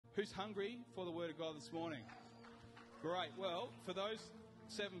Who's hungry for the Word of God this morning? Great. Well, for those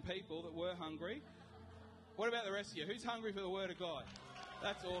 7 people that were hungry, what about the rest of you? Who's hungry for the Word of God?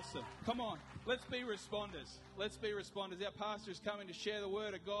 That's awesome. Come on, let's be responders. Let's be responders. Our pastor is coming to share the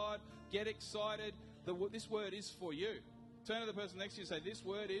Word of God. Get excited. This Word is for you. Turn to the person next to you and say, this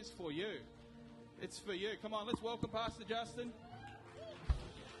Word is for you. It's for you. Come on, let's welcome Pastor Justin.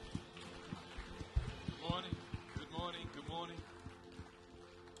 Good morning. Good morning. Good morning.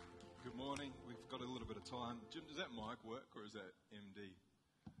 Good morning. We've got a little bit of time. Jim, does that mic work or is that MD?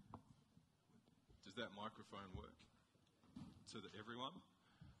 Does that microphone work? So that everyone?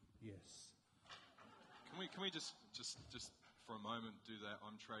 Yes. Can we just for a moment do that?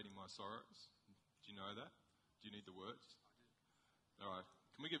 I'm trading my sorrows. Do you know that? Do you need the words? All right.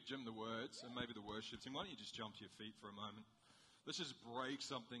 Can we give Jim the words and maybe the worship team? Why don't you just jump to your feet for a moment? Let's just break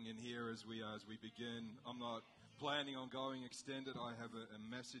something in here as we begin. I'm not planning on going extended. I have a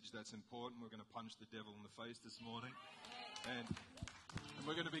message that's important. We're going to punch the devil in the face this morning. And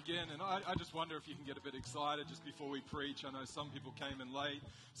we're going to begin. And I just wonder if you can get a bit excited just before we preach. I know some people came in late.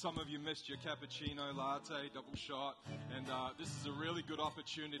 Some of you missed your cappuccino latte, double shot. And this is a really good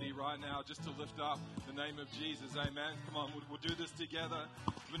opportunity right now just to lift up the name of Jesus. Amen. Come on, we'll do this together.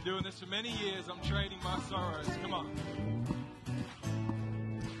 I've been doing this for many years. I'm trading my sorrows. Come on.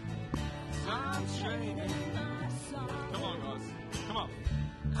 I'm trading my sorrows. Come on, guys. Come on.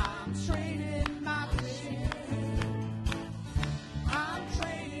 I'm trading my pain. I'm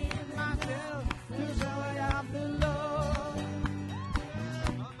trading myself to the joy of the Lord.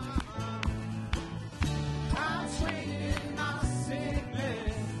 I'm trading my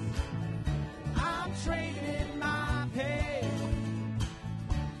sickness. I'm trading my pain.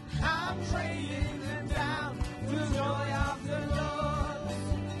 I'm trading them down to the joy of the Lord.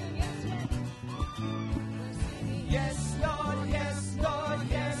 Yes, Lord, yes, Lord,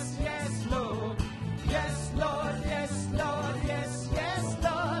 yes, yes, Lord. Yes, Lord, yes, Lord, yes, yes,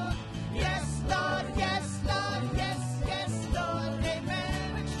 Lord. Yes, Lord, yes, Lord, yes, yes, Lord.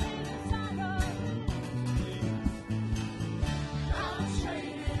 Amen. I'm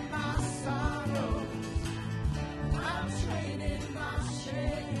trading my sorrow. I'm trading my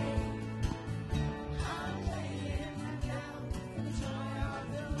shame. I'm laying it down for the joy of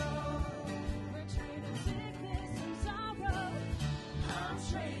the Lord. We're trading sickness and sorrow. I'm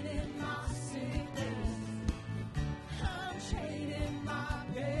trading my sickness. I'm trading my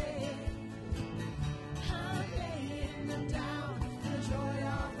pain. I'm laying them down for the joy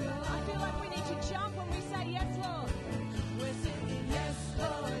of the Lord. I feel like we need to jump when we say yes, Lord. We're singing yes,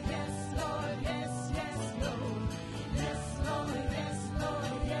 Lord, yes, Lord, yes, yes, Lord. Yes, Lord, yes,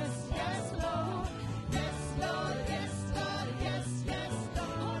 Lord, yes, yes, Lord. Yes, Lord, yes, Lord, yes, yes,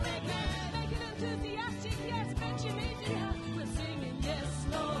 Lord. Oh, make it enthusiastic, yes, make it easier. We're singing yes,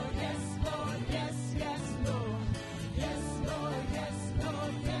 Lord, yes, Lord, yes, yes, Lord. Yes, Lord, yes,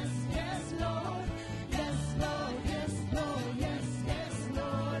 Lord, yes, yes, Lord. Yes, Lord, yes, Lord, yes, yes,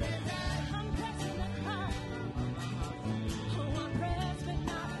 Lord. And I'm pressing and crying. Oh, I'm pressed but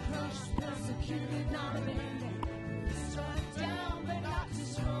not crushed, persecuted, not abandoned, struck down but not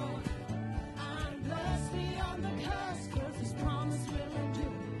destroyed. I'm blessed beyond the curse, 'cause His promise will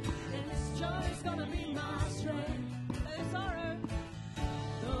endure, and His joy is gonna be my strength. There's sorrow,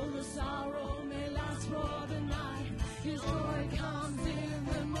 though the sorrow may last for the night, His joy comes in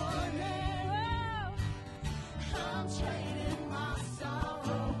the morning. Oh, I'm trading my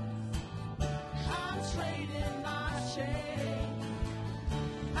sorrow. I'm trading my shame.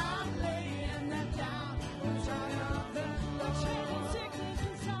 I'm laying them down for the joy of the Lord. Trading sickness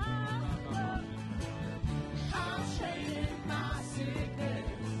and sorrow. I'm trading my sickness.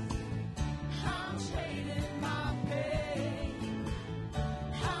 I'm trading my pain.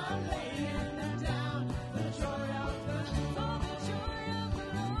 I'm laying them down for the joy of the Lord.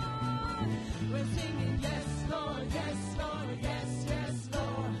 We're singing yes, Lord, yes, Lord, yes, yes,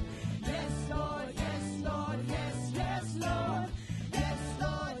 Lord. Yes, Lord, yes, Lord, yes, yes, Lord. Yes,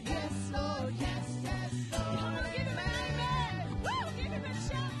 Lord, yes, Lord, yes, yes, Lord. Come on, give Him an amen. Woo, give Him a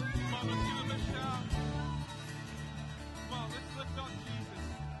shout. Come on, let's give him a shout. Come on, let's lift up Jesus.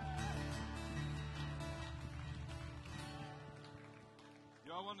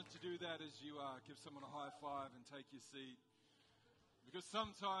 Yeah, I wanted to do that as you give someone a high five and take your seat. Because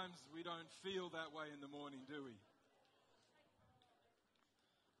sometimes we don't feel that way in the morning, do we?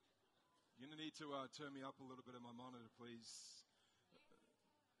 You're going to need to turn me up a little bit on my monitor, please.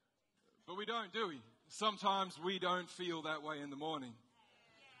 But we don't, do we? Sometimes we don't feel that way in the morning.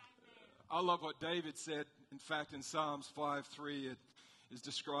 I love what David said. In fact, in Psalms 5:3, it is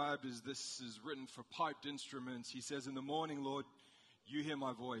described as this is written for piped instruments. He says, in the morning, Lord, you hear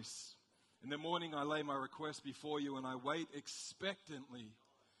my voice. In the morning, I lay my request before you and I wait expectantly.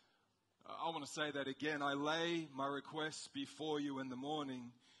 I want to say that again. I lay my requests before you in the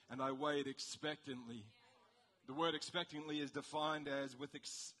morning and I wait expectantly. The word expectantly is defined as with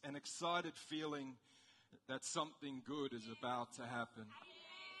an excited feeling that something good is about to happen.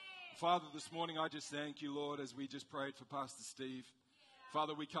 Father, this morning I just thank you, Lord, as we just prayed for Pastor Steve.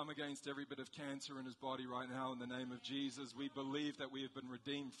 Father, we come against every bit of cancer in his body right now in the name of Jesus. We believe that we have been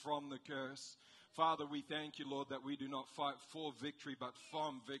redeemed from the curse. Father, we thank you, Lord, that we do not fight for victory, but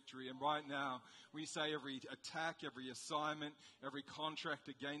from victory. And right now, we say every attack, every assignment, every contract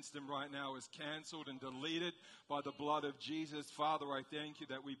against him right now is canceled and deleted by the blood of Jesus. Father, I thank you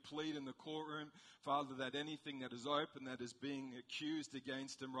that we plead in the courtroom, Father, that anything that is open, that is being accused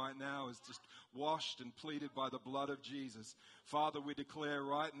against him right now is just washed and pleaded by the blood of Jesus. Father, we declare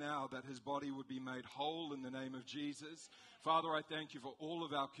right now that his body would be made whole in the name of Jesus. Father, I thank you for all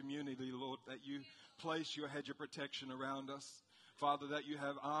of our community, Lord, that you place your hedge of protection around us. Father, that you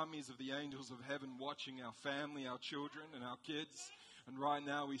have armies of the angels of heaven watching our family, our children, and our kids. And right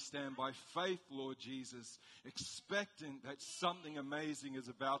now we stand by faith, Lord Jesus, expectant that something amazing is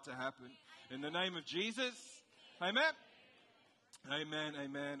about to happen. In the name of Jesus, amen. Amen,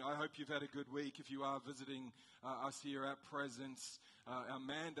 amen. I hope you've had a good week. If you are visiting us here at Presence, our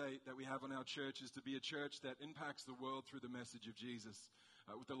mandate that we have on our church is to be a church that impacts the world through the message of Jesus.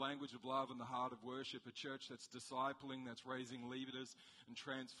 With the language of love and the heart of worship, a church that's discipling, that's raising leaders and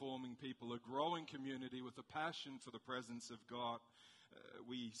transforming people, a growing community with a passion for the presence of God.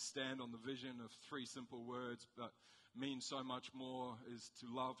 We stand on the vision of 3 simple words, but mean so much more, is to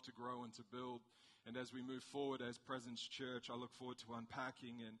love, to grow, and to build. And as we move forward as Presence Church, I look forward to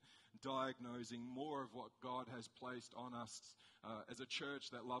unpacking and diagnosing more of what God has placed on us as a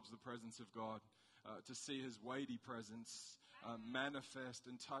church that loves the presence of God, to see his weighty presence manifest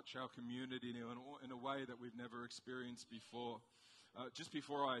and touch our community in a way that we've never experienced before. Just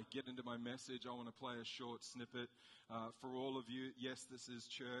before I get into my message, I want to play a short snippet for all of you. Yes, this is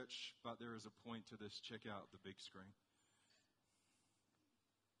church, but there is a point to this. Check out the big screen.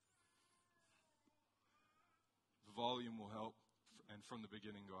 The volume will help, and from the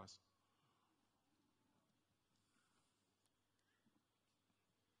beginning, guys.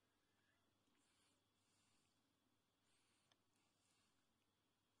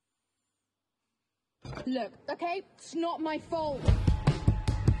 Look, okay, it's not my fault.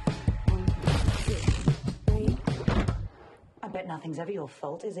 I bet nothing's ever your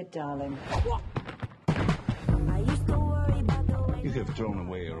fault, is it, darling? You have thrown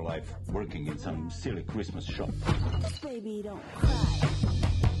away your life working in some silly Christmas shop. Baby, don't cry.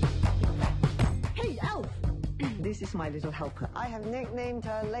 Hey, Elf! This is my little helper. I have nicknamed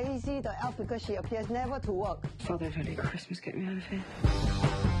her Lazy the Elf because she appears never to work. Father, if only Christmas, get me out of here.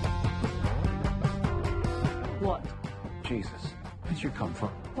 What? Jesus, where'd you come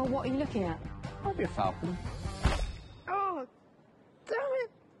from? Well, what are you looking at? I'll be a falcon. Oh, damn it.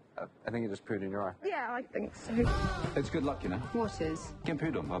 I think it just pooed in your eye. Yeah, I think so. It's good luck, you know. What is? Get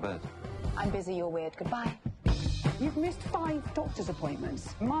pooed on by a bird. I'm busy, you're weird. Goodbye. You've missed 5 doctor's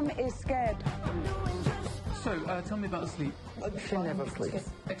appointments. Mum is scared. So, tell me about sleep. She never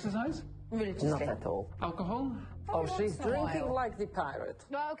sleeps. Exercise? Religiously. Not at all. Alcohol? Oh, she's once in a drinking while. like the pirate.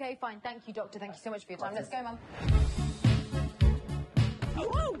 Well, okay, fine. Thank you, Doctor. Thank you so much for your time. Let's go, Mum.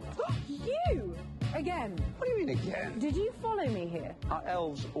 Oh, you! Again. What do you mean again? Did you follow me here? Are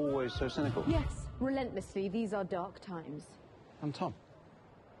elves always so cynical? Yes, relentlessly. These are dark times. I'm Tom.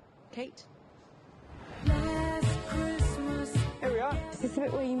 Kate? Last Christmas. Here we are. Is this the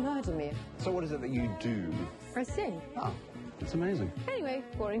bit where you murder me? So what is it that you do? I sing. Oh, it's amazing. Anyway,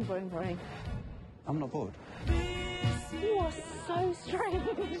 boring. I'm not bored. You are so strange.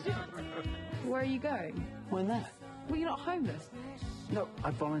 Where are you going? When there? Well, you're not homeless. No,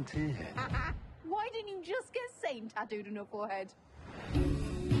 I volunteer here. Why didn't you just get Saint tattooed on your forehead?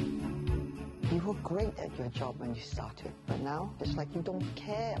 You were great at your job when you started, but now it's like you don't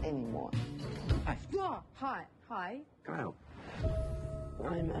care anymore. Hi. Can I help?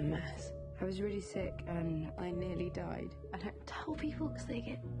 I'm a mess. I was really sick and I nearly died. I don't tell people because they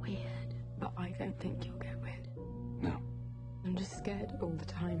get weird. But I don't think you'll get weird. No. I'm just scared all the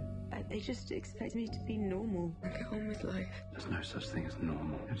time. They just expect me to be normal and get on with life. There's no such thing as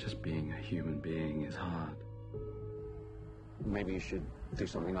normal. Just being a human being is hard. Maybe you should do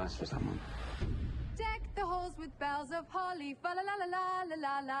something nice for someone. Deck the halls with bells of holly, fa la la la la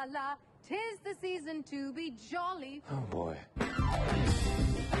la la la. 'Tis the season to be jolly. Oh boy.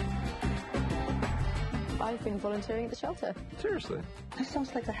 I've been volunteering at the shelter. Seriously? That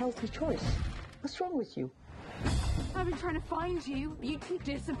sounds like a healthy choice. What's wrong with you? I've been trying to find you, but you keep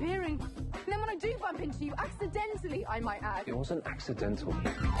disappearing. And then when I do bump into you, accidentally, I might add. It wasn't accidental.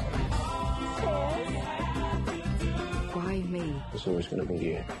 Why me? It's always going to be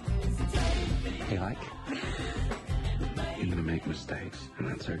you. Hey, like, you're going to make mistakes, and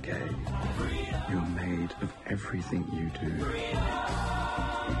that's okay. You're made of everything you do.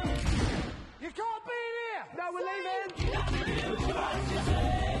 You can't be here! No, we're leaving!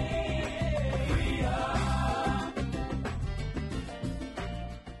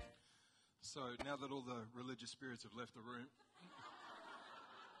 So now that all the religious spirits have left the room,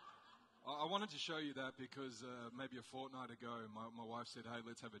 I wanted to show you that because maybe a fortnight ago, my wife said, hey,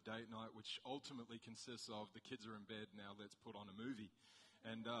 let's have a date night, which ultimately consists of the kids are in bed now, let's put on a movie.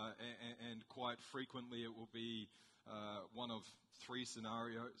 And quite frequently it will be one of three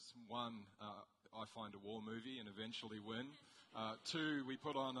scenarios. One, I find a war movie and eventually win. Two, we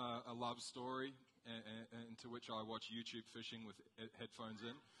put on a love story, and to which I watch YouTube fishing with headphones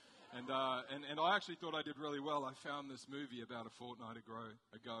in. And I actually thought I did really well. I found this movie about a fortnight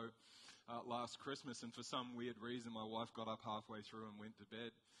ago last Christmas, and for some weird reason, my wife got up halfway through and went to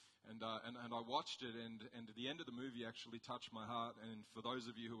bed. And I watched it, and the end of the movie actually touched my heart. And for those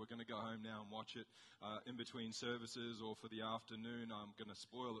of you who are going to go home now and watch it in between services or for the afternoon, I'm going to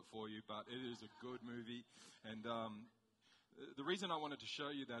spoil it for you, but it is a good movie. And the reason I wanted to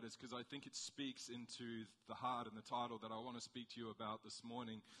show you that is because I think it speaks into the heart and the title that I want to speak to you about this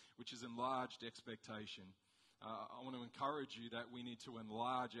morning, which is Enlarged Expectation. I want to encourage you that we need to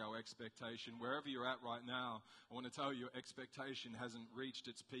enlarge our expectation. Wherever you're at right now, I want to tell you expectation hasn't reached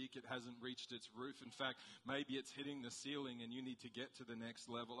its peak. It hasn't reached its roof. In fact, maybe it's hitting the ceiling and you need to get to the next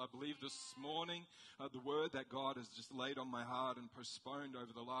level. I believe this morning, the word that God has just laid on my heart and postponed over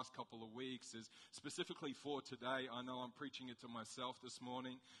the last couple of weeks is specifically for today. I know I'm preaching it to myself this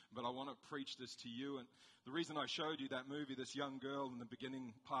morning, but I want to preach this to you. And the reason I showed you that movie, this young girl in the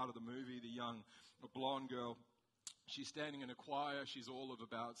beginning part of the movie, the young blonde girl, she's standing in a choir. She's all of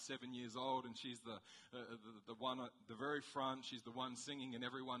about 7 years old, and she's the one at the very front. She's the one singing, and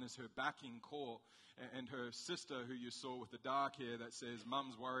everyone is her backing corps. And her sister, who you saw with the dark hair that says,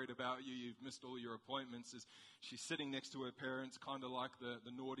 "Mum's worried about you. You've missed all your appointments," she's sitting next to her parents, kind of like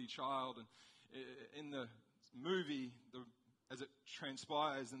the naughty child. And in the movie, as it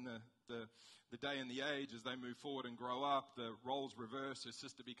transpires in the day and the age, as they move forward and grow up, the roles reverse. Her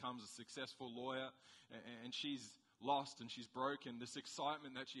sister becomes a successful lawyer, and she's lost and she's broken. This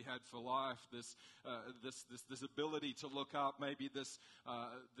excitement that she had for life, this ability to look up, maybe this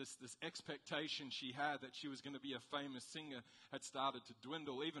expectation she had that she was going to be a famous singer had started to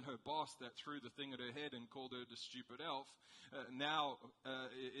dwindle. Even her boss that threw the thing at her head and called her the stupid elf now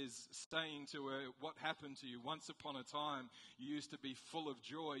is saying to her, "What happened to you? Once upon a time, you used to be full of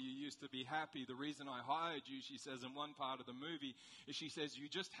joy. You used to be happy. The reason I hired you," she says in one part of the movie, is she says, "You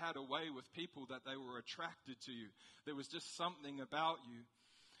just had a way with people that they were attracted to you. There was just something about you."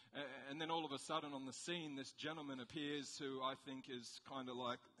 And then all of a sudden on the scene, this gentleman appears who I think is kind of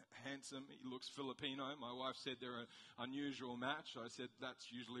like handsome. He looks Filipino. My wife said they're an unusual match. I said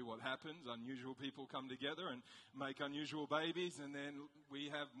that's usually what happens. Unusual people come together and make unusual babies, and then we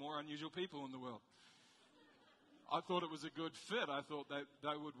have more unusual people in the world. I thought it was a good fit. I thought that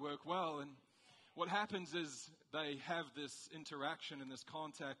they would work well. And what happens is they have this interaction and this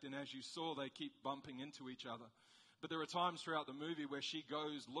contact, and as you saw, they keep bumping into each other. But there are times throughout the movie where she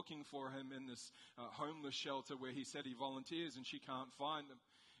goes looking for him in this homeless shelter where he said he volunteers, and she can't find him.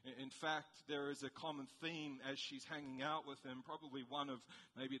 In fact, there is a common theme as she's hanging out with him, probably one of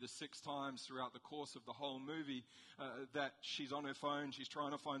maybe the 6 times throughout the course of the whole movie, that she's on her phone, she's trying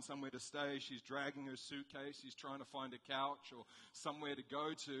to find somewhere to stay, she's dragging her suitcase, she's trying to find a couch or somewhere to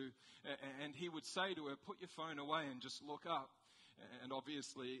go to, and he would say to her, "Put your phone away and just look up." And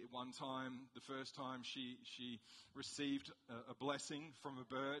obviously, one time, the first time, she received a blessing from a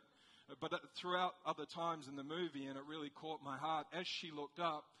bird. But throughout other times in the movie, and it really caught my heart, as she looked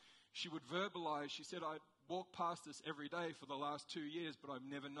up, she would verbalize. She said, "I walk past this every day for the last 2 years, but I've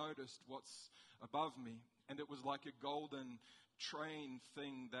never noticed what's above me." And it was like a golden train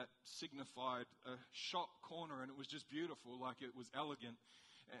thing that signified a shop corner, and it was just beautiful, like it was elegant.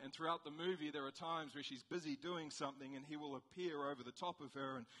 And throughout the movie, there are times where she's busy doing something and he will appear over the top of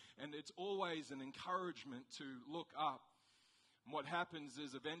her. And it's always an encouragement to look up. And what happens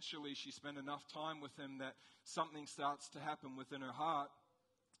is eventually she spent enough time with him that something starts to happen within her heart.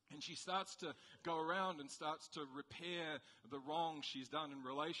 And she starts to go around and starts to repair the wrong she's done in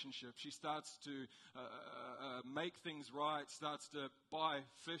relationships. She starts to make things right, starts to buy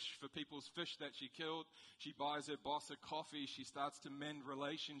fish for people's fish that she killed. She buys her boss a coffee. She starts to mend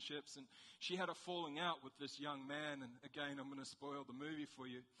relationships. And she had a falling out with this young man. And again, I'm going to spoil the movie for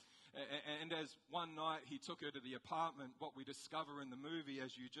you. And as one night he took her to the apartment, what we discover in the movie,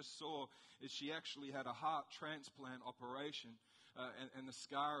 as you just saw, is she actually had a heart transplant operation. And the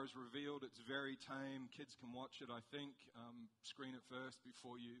scar is revealed. It's very tame. Kids can watch it, I think. Screen it first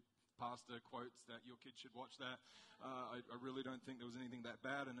before you pastor quotes that your kids should watch that. I really don't think there was anything that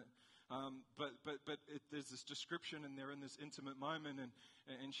bad in it. There's this description, and they're in this intimate moment,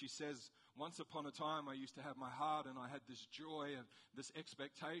 and she says, once upon a time I used to have my heart, and I had this joy and this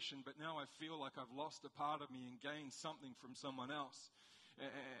expectation, but now I feel like I've lost a part of me and gained something from someone else.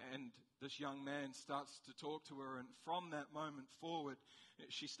 And this young man starts to talk to her, and from that moment forward,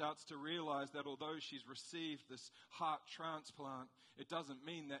 she starts to realize that although she's received this heart transplant, it doesn't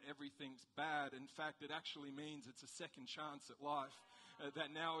mean that everything's bad. In fact, it actually means it's a second chance at life.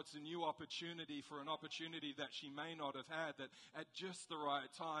 That now it's a new opportunity for an opportunity that she may not have had, that at just the right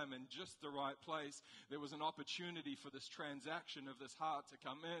time and just the right place, there was an opportunity for this transaction of this heart to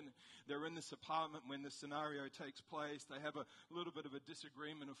come in. They're in this apartment when this scenario takes place. They have a little bit of a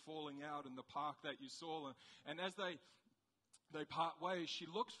disagreement of falling out in the park that you saw. And as they part ways, she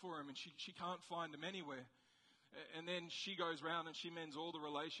looks for him and she can't find him anywhere. And then she goes around and she mends all the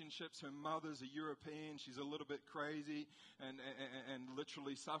relationships. Her mother's a European. She's a little bit crazy and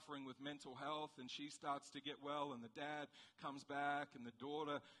literally suffering with mental health. And she starts to get well, and the dad comes back and the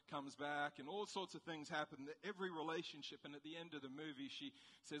daughter comes back, and all sorts of things happen. Every relationship, and at the end of the movie, she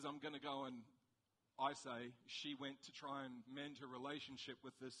says, I'm going to go, and I say she went to try and mend her relationship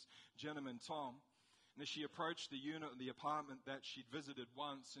with this gentleman, Tom. And as she approached the unit in the apartment that she'd visited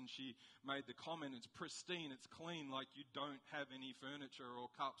once, and she made the comment, it's pristine, it's clean, like you don't have any furniture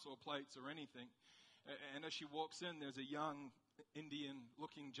or cups or plates or anything. And as she walks in, there's a young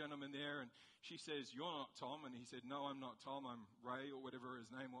Indian-looking gentleman there, and she says, you're not Tom? And he said, no, I'm not Tom, I'm Ray, or whatever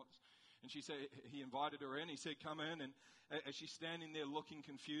his name was. And she said, he invited her in, he said, come in. And as she's standing there looking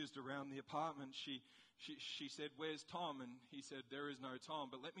confused around the apartment, she said, where's Tom? And he said, there is no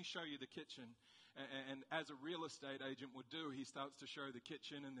Tom, but let me show you the kitchen. And as a real estate agent would do, he starts to show the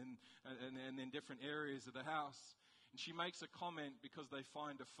kitchen and then different areas of the house. And she makes a comment because they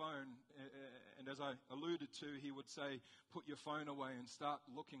find a phone. And as I alluded to, he would say, put your phone away and start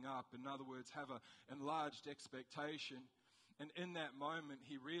looking up. In other words, have an enlarged expectation. And in that moment,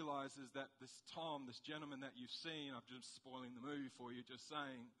 he realizes that this Tom, this gentleman that you've seen, I'm just spoiling the movie for you, just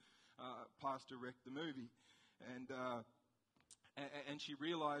saying, Pastor Rick, the movie. And she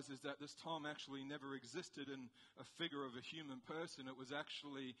realizes that this Tom actually never existed in a figure of a human person. It was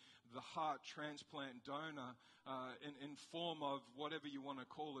actually the heart transplant donor in form of whatever you want to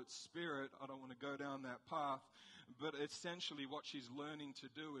call it, spirit. I don't want to go down that path. But essentially what she's learning to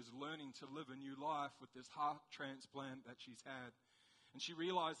do is learning to live a new life with this heart transplant that she's had. And she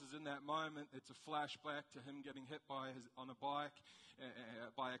realizes in that moment it's a flashback to him getting hit on a bike,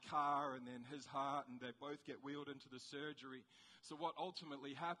 by a car, and then his heart, and they both get wheeled into the surgery. So what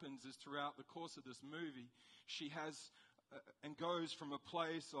ultimately happens is throughout the course of this movie, she has and goes from a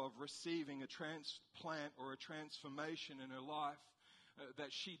place of receiving a transplant or a transformation in her life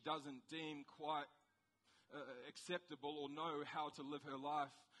that she doesn't deem quite acceptable or know how to live her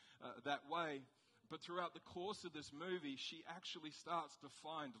life that way. But throughout the course of this movie, she actually starts to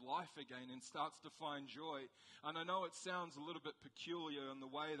find life again and starts to find joy. And I know it sounds a little bit peculiar in the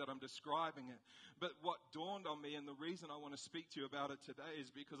way that I'm describing it, but what dawned on me, and the reason I want to speak to you about it today,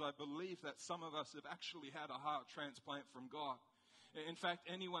 is because I believe that some of us have actually had a heart transplant from God. In fact,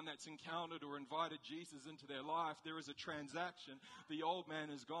 anyone that's encountered or invited Jesus into their life, there is a transaction. The old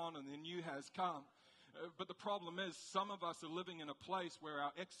man is gone and the new has come. But the problem is some of us are living in a place where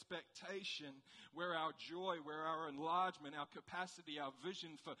our expectation, where our joy, where our enlargement, our capacity, our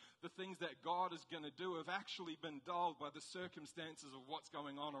vision for the things that God is going to do have actually been dulled by the circumstances of what's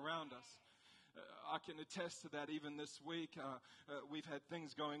going on around us. I can attest to that even this week. We've had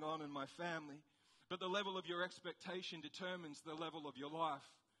things going on in my family. But the level of your expectation determines the level of your life,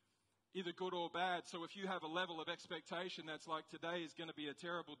 either good or bad. So if you have a level of expectation that's like today is going to be a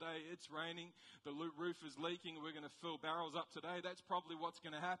terrible day, it's raining, the roof is leaking, we're going to fill barrels up today, that's probably what's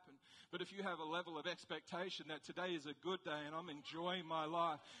going to happen. But if you have a level of expectation that today is a good day and I'm enjoying my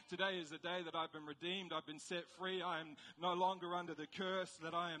life, today is a day that I've been redeemed, I've been set free, I am no longer under the curse,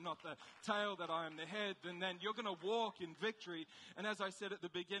 that I am not the tail, that I am the head, then you're going to walk in victory. And as I said at the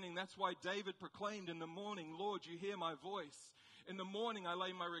beginning, that's why David proclaimed in the morning, Lord, you hear my voice. In the morning, I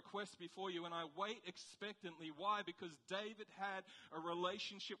lay my request before you, and I wait expectantly. Why? Because David had a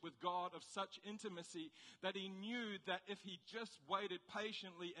relationship with God of such intimacy that he knew that if he just waited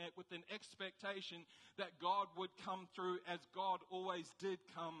patiently and with an expectation that God would come through, as God always did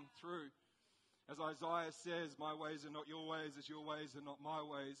come through. As Isaiah says, my ways are not your ways, as your ways are not my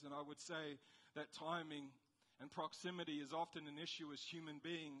ways. And I would say that timing and proximity is often an issue as human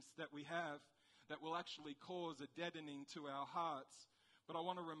beings that we have that will actually cause a deadening to our hearts. But I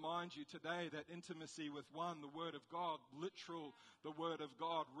want to remind you today that intimacy with one, the Word of God, literal the Word of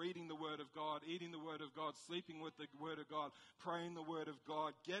God, reading the Word of God, eating the Word of God, sleeping with the Word of God, praying the Word of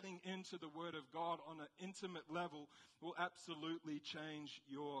God, getting into the Word of God on an intimate level will absolutely change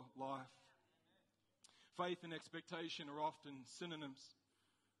your life. Faith and expectation are often synonyms,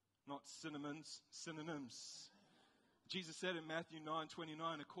 not cinnamons, synonyms. Jesus said in Matthew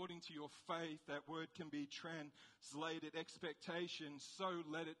 9:29, according to your faith, that word can be translated expectation, so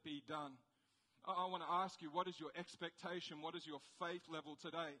let it be done. I want to ask you, what is your expectation? What is your faith level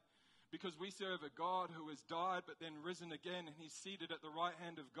today? Because we serve a God who has died but then risen again, and he's seated at the right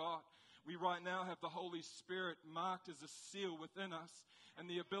hand of God. We right now have the Holy Spirit marked as a seal within us, and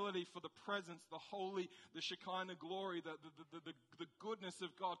the ability for the presence, the holy, the Shekinah glory, the goodness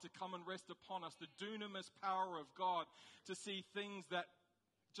of God to come and rest upon us, the dunamis power of God to see things that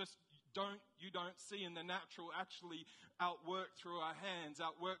just you don't see in the natural actually outwork through our hands,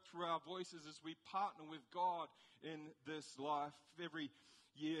 outwork through our voices as we partner with God in this life. Every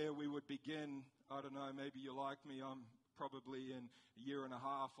year we would begin, I don't know, maybe you're like me, I'm probably in a year and a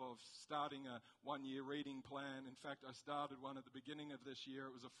half of starting a one-year reading plan. In fact, I started one at the beginning of this year.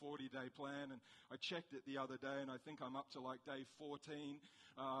 It was a 40-day plan, and I checked it the other day, and I think I'm up to like day 14,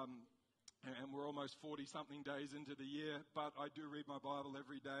 and we're almost 40-something days into the year, but I do read my Bible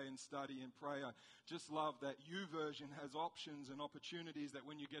every day and study and pray. I just love that YouVersion has options and opportunities that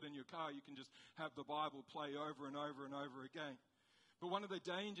when you get in your car, you can just have the Bible play over and over and over again. But one of the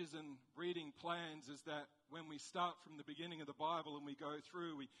dangers in reading plans is that when we start from the beginning of the Bible and we go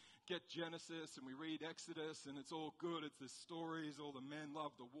through, we get Genesis and we read Exodus and it's all good. It's the stories, all the men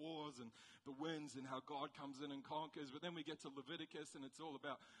love the wars and the winds and how God comes in and conquers. But then we get to Leviticus and it's all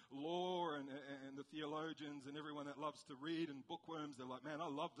about law and the theologians and everyone that loves to read and bookworms. They're like, man, I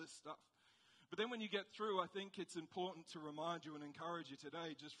love this stuff. But then when you get through, I think it's important to remind you and encourage you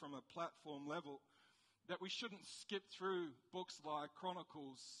today, just from a platform level, that we shouldn't skip through books like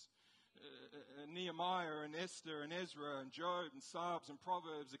Chronicles, Nehemiah and Esther and Ezra and Job and Psalms and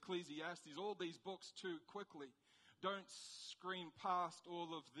Proverbs, Ecclesiastes, all these books too quickly. Don't scream past all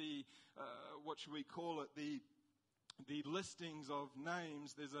of the, what should we call it, the listings of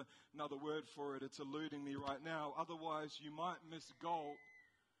names. There's another word for it. It's eluding me right now. Otherwise, you might miss gold,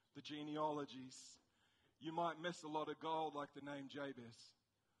 the genealogies. You might miss a lot of gold like the name Jabez.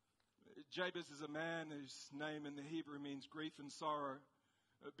 Jabez is a man whose name in the Hebrew means grief and sorrow.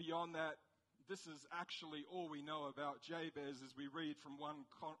 Beyond that, this is actually all we know about Jabez as we read from 1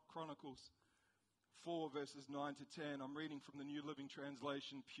 Chronicles 4 verses 9 to 10. I'm reading from the New Living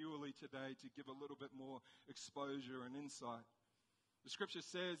Translation purely today to give a little bit more exposure and insight. The scripture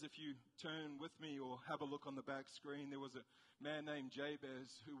says, if you turn with me or have a look on the back screen, there was a man named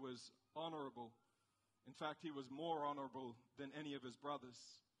Jabez who was honorable. In fact, he was more honorable than any of his brothers.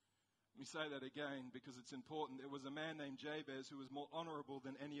 Let me say that again because it's important. There was a man named Jabez who was more honorable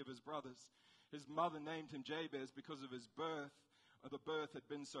than any of his brothers. His mother named him Jabez because of his birth. The birth had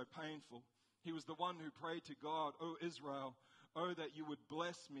been so painful. He was the one who prayed to God, "O Israel, oh that you would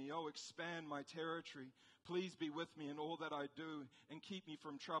bless me, oh expand my territory. Please be with me in all that I do and keep me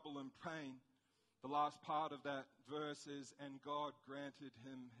from trouble and pain." The last part of that verse is, and God granted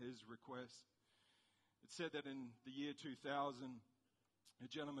him his request. It said that in the year 2000, a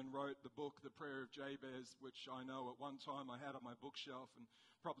gentleman wrote the book, The Prayer of Jabez, which I know at one time I had on my bookshelf, and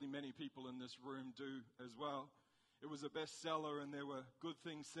probably many people in this room do as well. It was a bestseller, and there were good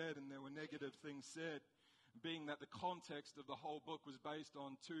things said and there were negative things said, being that the context of the whole book was based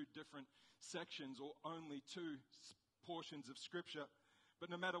on two different sections or only two portions of Scripture. But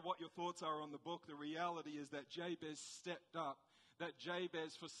no matter what your thoughts are on the book, the reality is that Jabez stepped up. That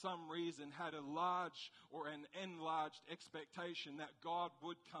Jabez, for some reason, had a large or an enlarged expectation that God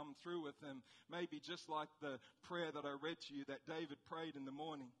would come through with him. Maybe just like the prayer that I read to you that David prayed in the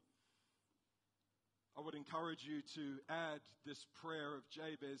morning. I would encourage you to add this prayer of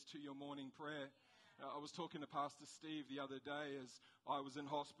Jabez to your morning prayer. I was talking to Pastor Steve the other day as I was in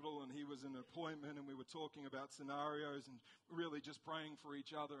hospital and he was in an appointment, and we were talking about scenarios and really just praying for each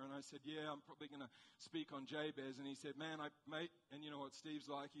other. And I said, yeah, I'm probably going to speak on Jabez. And he said, mate, and you know what Steve's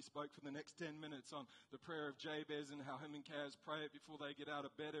like, he spoke for the next 10 minutes on the prayer of Jabez and how him and Kaz pray it before they get out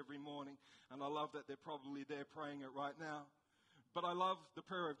of bed every morning. And I love that they're probably there praying it right now. But I love the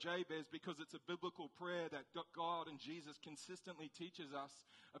prayer of Jabez because it's a biblical prayer that God and Jesus consistently teaches us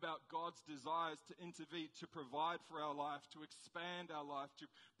about God's desires to intervene, to provide for our life, to expand our life, to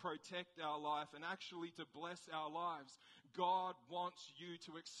protect our life, and actually to bless our lives. God wants you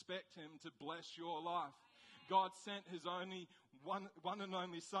to expect Him to bless your life. God sent His only one and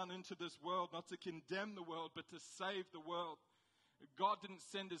only Son into this world, not to condemn the world, but to save the world. God didn't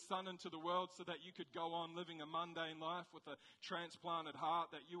send His Son into the world so that you could go on living a mundane life with a transplanted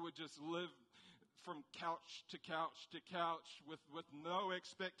heart, that you would just live from couch to couch to couch with no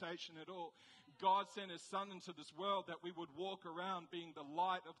expectation at all. God sent His Son into this world that we would walk around being the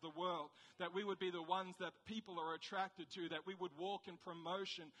light of the world, that we would be the ones that people are attracted to, that we would walk in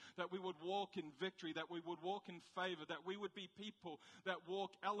promotion, that we would walk in victory, that we would walk in favor, that we would be people that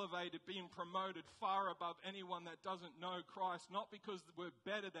walk elevated, being promoted far above anyone that doesn't know Christ, not because we're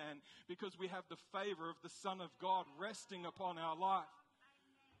better than, because we have the favor of the Son of God resting upon our life.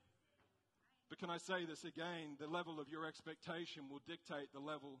 But can I say this again? The level of your expectation will dictate the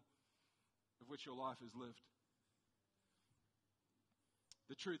level of which your life is lived.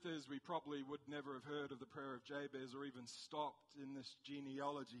 The truth is, we probably would never have heard of the prayer of Jabez or even stopped in this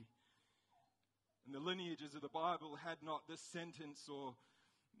genealogy. And the lineages of the Bible had not this sentence or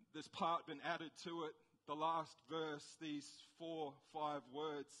this part been added to it, the last verse, these 4, 5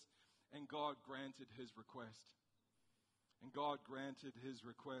 words, and God granted His request. And God granted His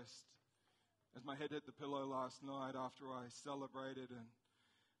request. As my head hit the pillow last night after I celebrated and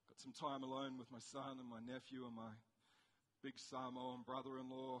got some time alone with my son and my nephew and my big Samoan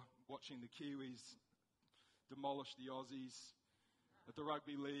brother-in-law, watching the Kiwis demolish the Aussies at the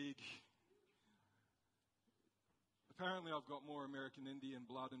rugby league. Apparently I've got more American Indian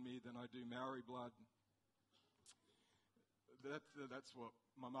blood in me than I do Maori blood. That's what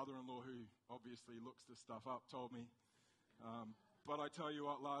my mother-in-law, who obviously looks this stuff up, told me. But I tell you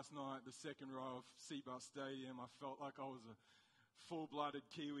what, last night, the second row of Seabus Stadium, I felt like I was a full-blooded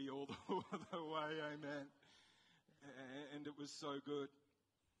Kiwi all the way, amen. And it was so good.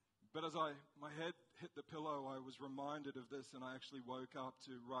 But as my head hit the pillow, I was reminded of this, and I actually woke up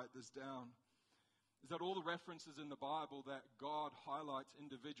to write this down. Is that all the references in the Bible that God highlights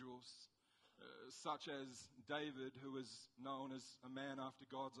individuals, such as David, who is known as a man after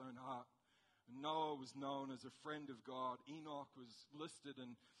God's own heart. Noah was known as a friend of God. Enoch was listed,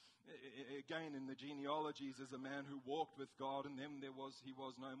 and again in the genealogies, as a man who walked with God, and then he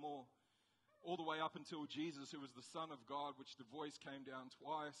was no more. All the way up until Jesus, who was the Son of God, which the voice came down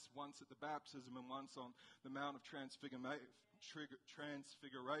twice, once at the baptism and once on the Mount of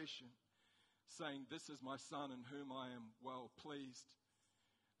Transfiguration, saying, "This is my Son in whom I am well pleased."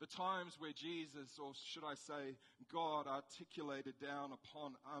 The times where Jesus, or should I say God, articulated down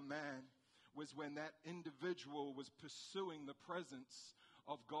upon a man was when that individual was pursuing the presence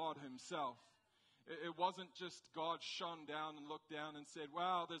of God Himself. It wasn't just God shone down and looked down and said,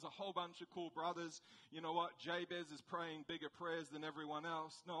 wow, there's a whole bunch of cool brothers. You know what? Jabez is praying bigger prayers than everyone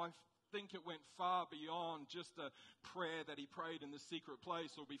else. No, I think it went far beyond just a prayer that he prayed in the secret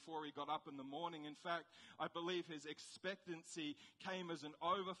place or before he got up in the morning. In fact, I believe his expectancy came as an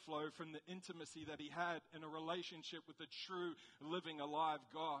overflow from the intimacy that he had in a relationship with the true, living, alive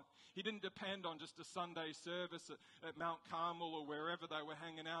God. He didn't depend on just a Sunday service at Mount Carmel or wherever they were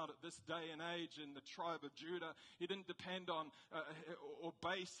hanging out at this day and age in the tribe of Judah. He didn't depend on or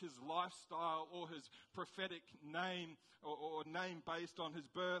base his lifestyle or his prophetic name or name based on his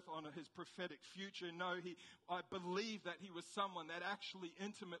birth, on his prophetic future. No, I believe that he was someone that actually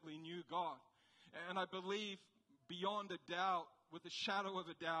intimately knew God. And I believe beyond a doubt, with a shadow of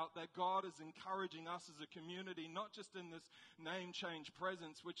a doubt, that God is encouraging us as a community, not just in this name change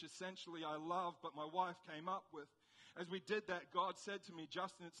presence, which essentially I love, but my wife came up with. As we did that, God said to me,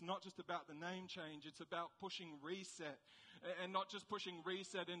 Justin, it's not just about the name change, it's about pushing reset. And not just pushing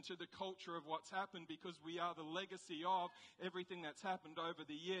reset into the culture of what's happened, because we are the legacy of everything that's happened over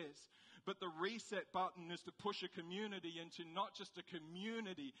the years. But the reset button is to push a community into not just a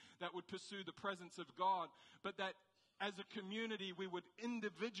community that would pursue the presence of God, but that as a community, we would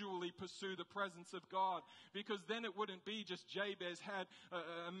individually pursue the presence of God, because then it wouldn't be just Jabez had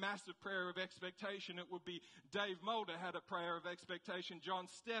a massive prayer of expectation. It would be Dave Mulder had a prayer of expectation, John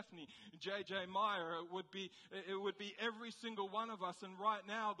Stephney, J.J. Meyer. It would be every single one of us. And right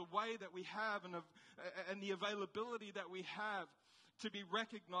now, the way that we have and the availability that we have to be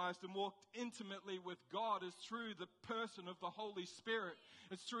recognized and walked intimately with God is through the person of the Holy Spirit.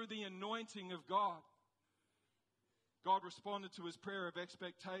 It's through the anointing of God. God responded to his prayer of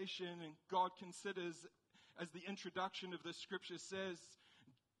expectation, and God considers, as the introduction of this scripture says,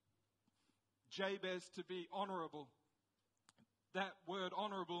 Jabez to be honorable. That word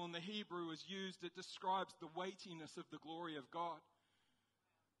honorable in the Hebrew is used. It describes the weightiness of the glory of God.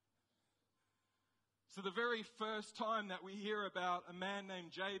 So the very first time that we hear about a man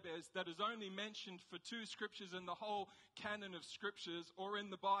named Jabez, that is only mentioned for 2 scriptures in the whole canon of scriptures or in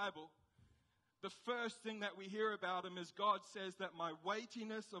the Bible, the first thing that we hear about him is God says that my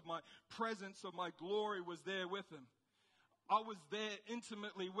weightiness of my presence, of my glory was there with him. I was there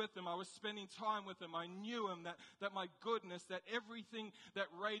intimately with him. I was spending time with him. I knew him, that my goodness, that everything that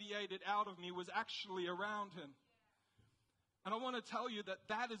radiated out of me was actually around him. And I want to tell you that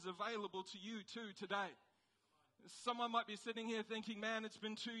that is available to you too today. Someone might be sitting here thinking, man, it's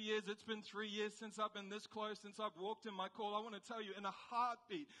been 2 years, it's been 3 years since I've been this close, since I've walked in my call. I want to tell you in a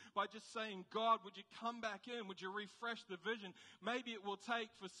heartbeat, by just saying, God, would you come back in? Would you refresh the vision? Maybe it will take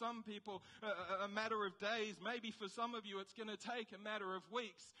for some people a matter of days. Maybe for some of you it's going to take a matter of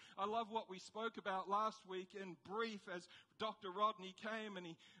weeks. I love what we spoke about last week in brief as Dr. Rodney came and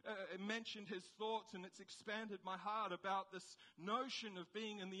he mentioned his thoughts, and it's expanded my heart about this notion of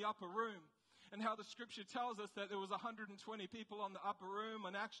being in the upper room. And how the scripture tells us that there was 120 people on the upper room.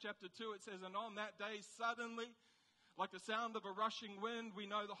 In Acts chapter 2 it says, and on that day suddenly, like the sound of a rushing wind, we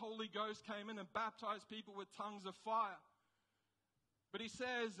know the Holy Ghost came in and baptized people with tongues of fire. But he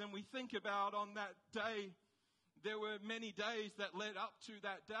says, and we think about on that day, there were many days that led up to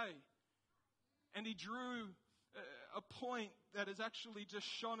that day. And he drew a point that has actually just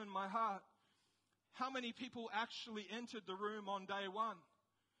shone in my heart. How many people actually entered the room on day one?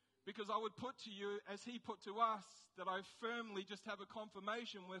 Because I would put to you, as he put to us, that I firmly just have a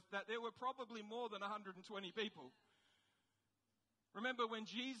confirmation with, that there were probably more than 120 people. Remember when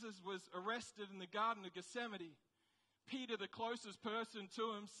Jesus was arrested in the Garden of Gethsemane, Peter, the closest person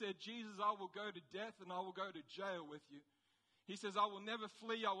to him, said, Jesus, I will go to death and I will go to jail with you. He says, I will never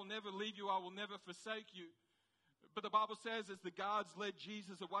flee, I will never leave you, I will never forsake you. But the Bible says as the guards led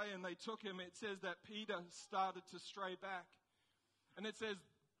Jesus away and they took him, it says that Peter started to stray back. And it says,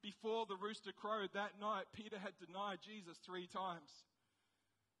 before the rooster crowed that night, Peter had denied Jesus 3 times.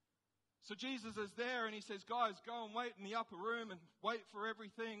 So Jesus is there and he says, guys, go and wait in the upper room and wait for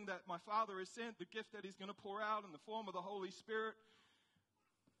everything that my Father has sent, the gift that he's going to pour out in the form of the Holy Spirit.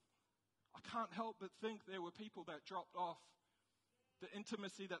 I can't help but think there were people that dropped off the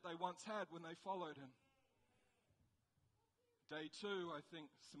intimacy that they once had when they followed him. Day 2, I think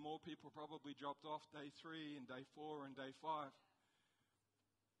some more people probably dropped off. Day 3 and day 4 and day 5.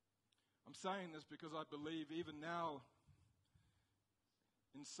 I'm saying this because I believe even now,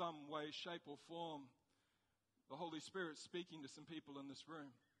 in some way, shape or form, the Holy Spirit's speaking to some people in this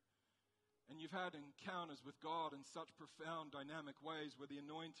room. And you've had encounters with God in such profound, dynamic ways where the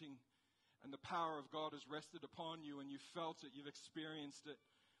anointing and the power of God has rested upon you and you've felt it, you've experienced it,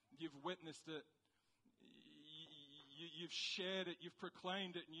 you've witnessed it, you've shared it, you've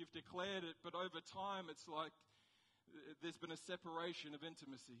proclaimed it, and you've declared it. But over time, it's like there's been a separation of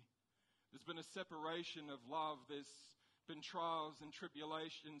intimacy. There's been a separation of love. There's been trials and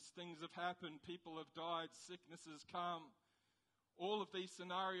tribulations. Things have happened. People have died. Sickness has come. All of these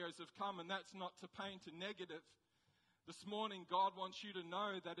scenarios have come, and that's not to paint a negative. This morning, God wants you to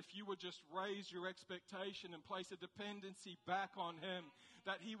know that if you would just raise your expectation and place a dependency back on him,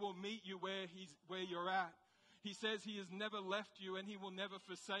 that he will meet you where you're at. He says he has never left you and he will never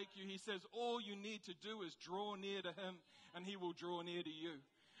forsake you. He says all you need to do is draw near to him and he will draw near to you.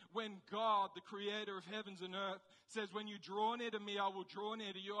 When God, the creator of heavens and earth, says, when you draw near to me, I will draw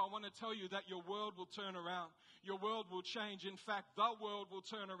near to you, I want to tell you that your world will turn around. Your world will change. In fact, the world will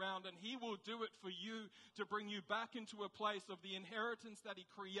turn around, and he will do it for you to bring you back into a place of the inheritance that he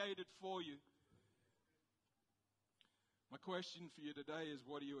created for you. My question for you today is,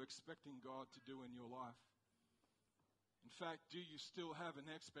 what are you expecting God to do in your life? In fact, do you still have an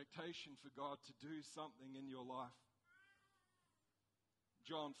expectation for God to do something in your life?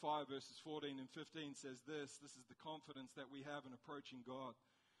 John 5 verses 14 and 15 says this is the confidence that we have in approaching God,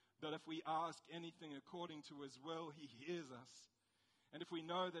 that if we ask anything according to his will, he hears us. And if we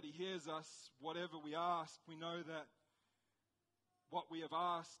know that he hears us, whatever we ask, we know that what we have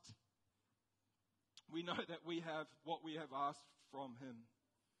asked. We know that we have what we have asked from him.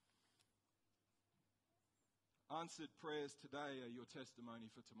 Answered prayers today are your testimony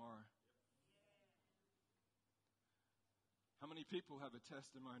for tomorrow. How many people have a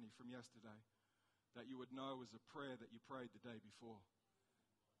testimony from yesterday that you would know was a prayer that you prayed the day before?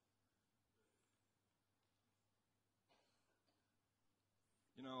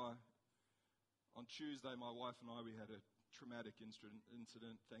 You know, on Tuesday, my wife and I, we had a traumatic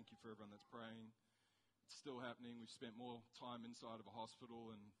incident. Thank you for everyone that's praying. It's still happening. We've spent more time inside of a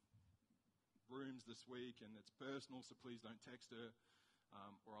hospital and rooms this week, and it's personal, so please don't text her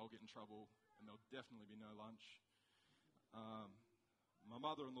or I'll get in trouble, and there'll definitely be no lunch. My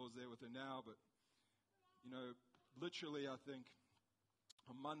mother-in-law's there with her now, but, you know, literally I think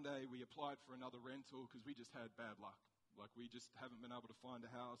on Monday we applied for another rental because we just had bad luck. Like, we just haven't been able to find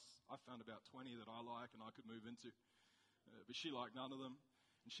a house. I found about 20 that I like and I could move into. But she liked none of them,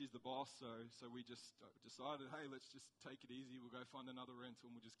 and she's the boss, so we just decided, hey, let's just take it easy. We'll go find another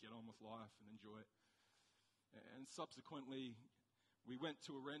rental and we'll just get on with life and enjoy it. And subsequently, we went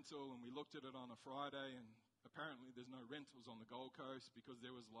to a rental and we looked at it on a Friday, and apparently there's no rentals on the Gold Coast because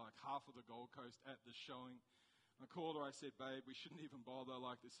there was like half of the Gold Coast at the showing. I called her, I said, babe, we shouldn't even bother,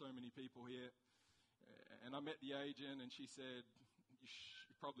 like there's so many people here. And I met the agent and she said,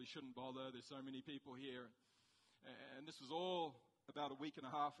 you probably shouldn't bother, there's so many people here. And this was all about a week and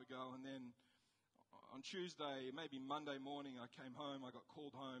a half ago, and then on Tuesday, maybe Monday morning, I came home. I got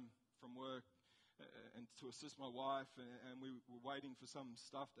called home from work and to assist my wife, and we were waiting for some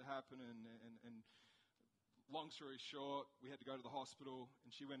stuff to happen, and long story short, we had to go to the hospital,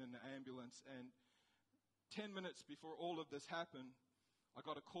 and she went in the ambulance, and 10 minutes before all of this happened, I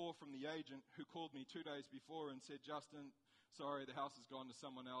got a call from the agent who called me 2 days before and said, Justin, sorry, the house has gone to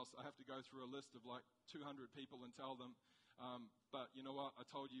someone else. I have to go through a list of like 200 people and tell them. But you know what? I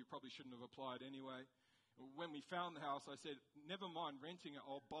told you probably shouldn't have applied anyway. When we found the house, I said, never mind renting it,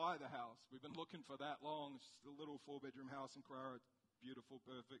 I'll buy the house. We've been looking for that long. It's just a little 4-bedroom house in Carrara. It's beautiful,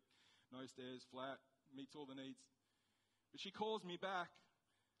 perfect, no stairs, flat, meets all the needs. But she calls me back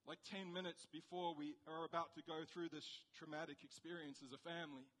like 10 minutes before we are about to go through this traumatic experience as a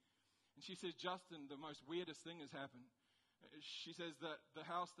family. And she says, Justin, the most weirdest thing has happened. She says that the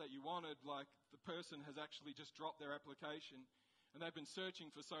house that you wanted, like the person has actually just dropped their application, and they've been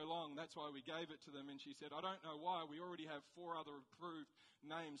searching for so long. That's why we gave it to them. And she said, I don't know why. We already have 4 other approved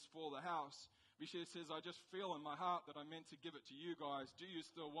names for the house. But she says, I just feel in my heart that I meant to give it to you guys. Do you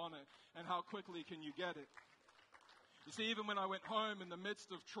still want it? And how quickly can you get it? You see, even when I went home in the midst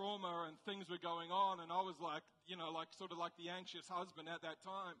of trauma and things were going on, and I was like, you know, like sort of like the anxious husband at that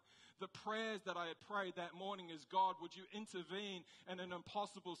time, the prayers that I had prayed that morning is, God, would you intervene in an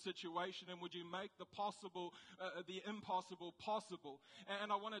impossible situation, and would you make the impossible possible? And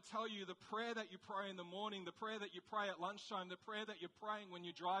I want to tell you, the prayer that you pray in the morning, the prayer that you pray at lunchtime, the prayer that you're praying when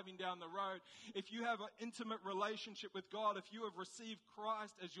you're driving down the road, if you have an intimate relationship with God, if you have received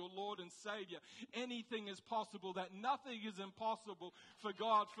Christ as your Lord and Savior, anything is possible. That nothing is impossible for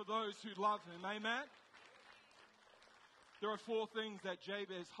God, for those who love Him. Amen? There are 4 things that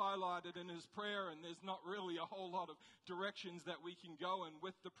Jabez highlighted in his prayer, and there's not really a whole lot of directions that we can go in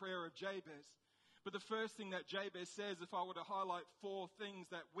with the prayer of Jabez. But the first thing that Jabez says, if I were to highlight 4 things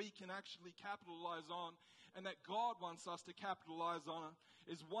that we can actually capitalize on and that God wants us to capitalize on,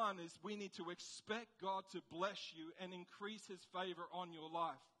 is one, is we need to expect God to bless you and increase His favor on your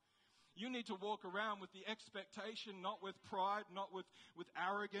life. You need to walk around with the expectation, not with pride, not with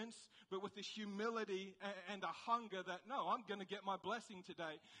arrogance, but with the humility and a hunger that, no, I'm going to get my blessing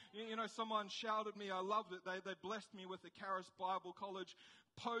today. You know, someone shouted me, I loved it. They blessed me with the Charis Bible College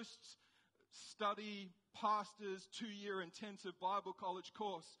post-study pastors 2-year intensive Bible college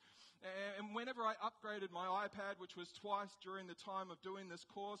course. And whenever I upgraded my iPad, which was twice during the time of doing this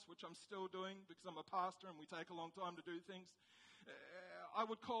course, which I'm still doing because I'm a pastor and we take a long time to do things, I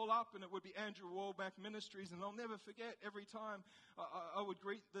would call up and it would be Andrew Wallback Ministries, and I'll never forget, every time I would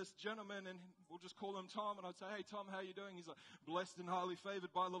greet this gentleman, and we'll just call him Tom, and I'd say, hey Tom, how are you doing? He's like, blessed and highly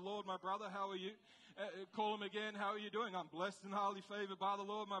favored by the Lord, my brother, how are you? Call him again, how are you doing? I'm blessed and highly favored by the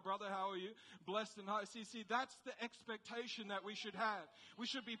Lord, my brother, how are you? Blessed and highly. See, that's the expectation that we should have. We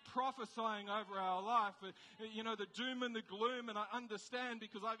should be prophesying over our life, you know, the doom and the gloom, and I understand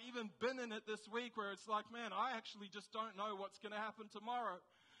because I've even been in it this week where it's like, man, I actually just don't know what's going to happen tomorrow.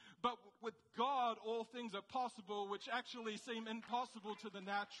 But with God, all things are possible, which actually seem impossible to the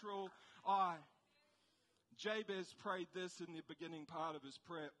natural eye. Jabez prayed this in the beginning part of his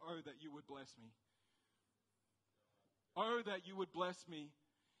prayer, oh, that you would bless me. Oh, that you would bless me.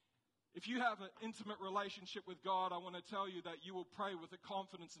 If you have an intimate relationship with God, I want to tell you that you will pray with a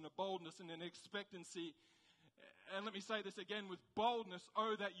confidence and a boldness and an expectancy. And let me say this again, with boldness,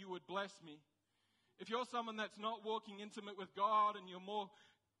 oh, that you would bless me. If you're someone that's not walking intimate with God and you're more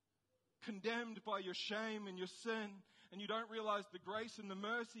condemned by your shame and your sin, and you don't realize the grace and the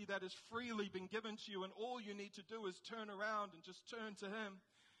mercy that has freely been given to you, and all you need to do is turn around and just turn to Him,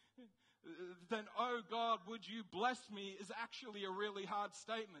 then, oh God, would you bless me, is actually a really hard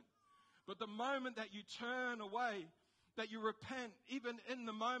statement. But the moment that you turn away, that you repent, even in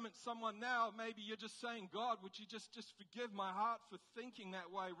the moment, someone now, maybe you're just saying, God, would you just forgive my heart for thinking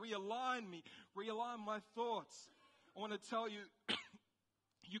that way? Realign me, realign my thoughts. I want to tell you,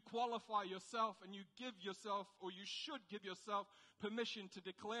 you qualify yourself and you give yourself, or you should give yourself permission to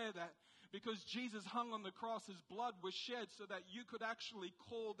declare that. Because Jesus hung on the cross, His blood was shed so that you could actually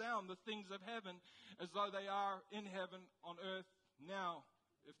call down the things of heaven as though they are in heaven on earth now,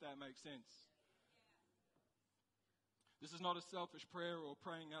 if that makes sense. This is not a selfish prayer or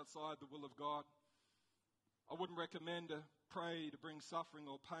praying outside the will of God. I wouldn't recommend a pray to bring suffering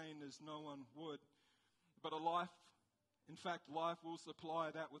or pain, as no one would. But life will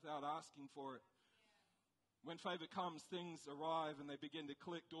supply that without asking for it. When favor comes, things arrive and they begin to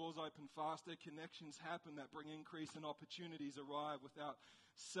click. Doors open faster, connections happen that bring increase, and opportunities arrive without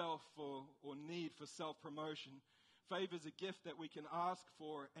self or need for self-promotion. Favor is a gift that we can ask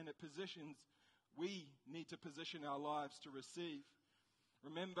for, and we need to position our lives to receive.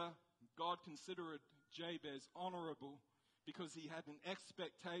 Remember, God considered Jabez honorable because he had an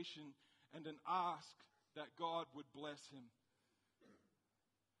expectation and an ask that God would bless him.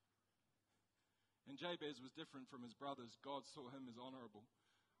 And Jabez was different from his brothers. God saw him as honorable.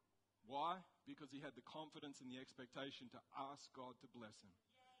 Why? Because he had the confidence and the expectation to ask God to bless him.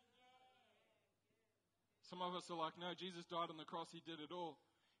 Some of us are like, no, Jesus died on the cross, He did it all.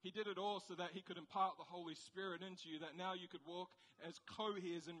 He did it all so that He could impart the Holy Spirit into you, that now you could walk as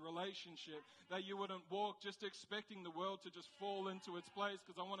co-heirs in relationship, that you wouldn't walk just expecting the world to just fall into its place,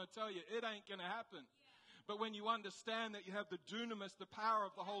 because I want to tell you, it ain't going to happen. But when you understand that you have the dunamis, the power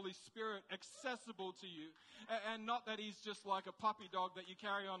of the Holy Spirit accessible to you, and not that He's just like a puppy dog that you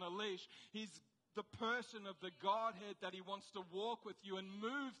carry on a leash, He's the person of the Godhead that He wants to walk with you and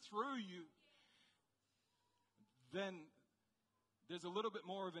move through you, then there's a little bit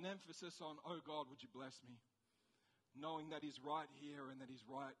more of an emphasis on, oh God, would you bless me? Knowing that He's right here and that He's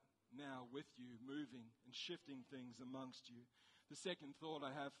right now with you, moving and shifting things amongst you. The second thought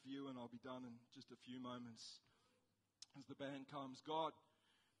I have for you, and I'll be done in just a few moments as the band comes.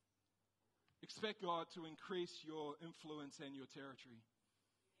 Expect God to increase your influence and your territory.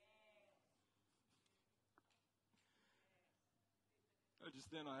 Just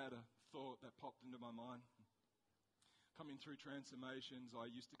then I had a thought that popped into my mind. Coming through transformations,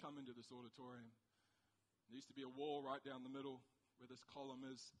 I used to come into this auditorium. There used to be a wall right down the middle where this column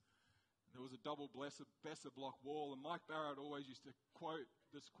is. There was a double Besser block wall, and Mike Barrett always used to quote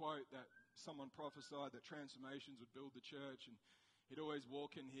this quote that someone prophesied that transformations would build the church, and he'd always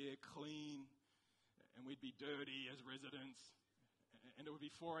walk in here clean, and we'd be dirty as residents, and it would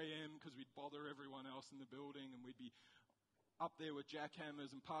be 4 a.m. because we'd bother everyone else in the building, and we'd be up there with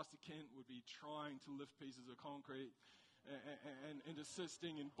jackhammers, and Pastor Kent would be trying to lift pieces of concrete and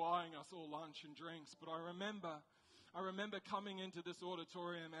assisting in buying us all lunch and drinks. But I remember coming into this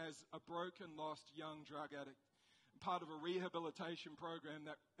auditorium as a broken, lost young drug addict, part of a rehabilitation program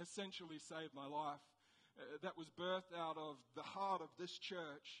that essentially saved my life, that was birthed out of the heart of this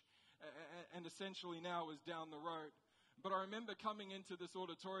church, and essentially now is down the road. But I remember coming into this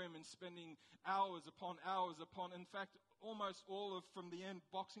auditorium and spending hours upon, in fact, almost all of, from the end,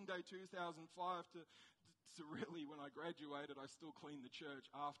 Boxing Day 2005 to really when I graduated. I still cleaned the church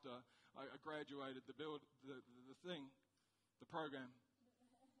after I graduated the program.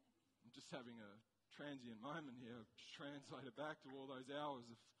 I'm just having a transient moment here, translated back to all those hours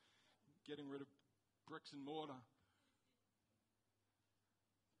of getting rid of bricks and mortar.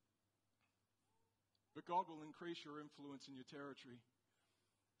 But God will increase your influence in your territory.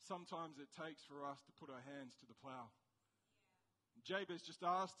 Sometimes it takes for us to put our hands to the plow. Jabez just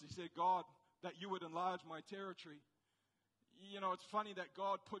asked, he said, God, that you would enlarge my territory. You know, it's funny that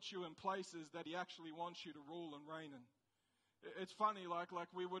God puts you in places that He actually wants you to rule and reign in. It's funny, like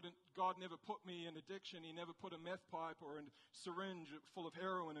God never put me in addiction. He never put a meth pipe or a syringe full of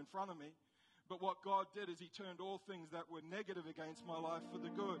heroin in front of me. But what God did is He turned all things that were negative against my life for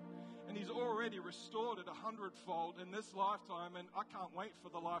the good. And He's already restored it 100-fold in this lifetime, and I can't wait for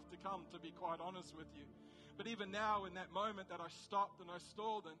the life to come, to be quite honest with you. But even now, in that moment that I stopped and I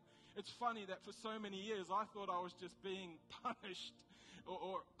stalled, and it's funny that for so many years I thought I was just being punished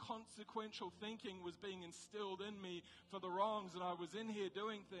or consequential thinking was being instilled in me for the wrongs, and I was in here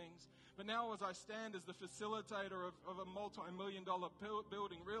doing things. But now as I stand as the facilitator of a multi-million-dollar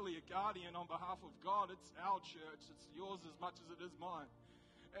building, really a guardian on behalf of God, it's our church, it's yours as much as it is mine.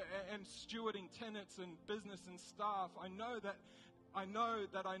 And stewarding tenants and business and staff, I know that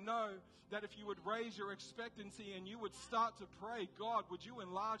if you would raise your expectancy and you would start to pray, God, would you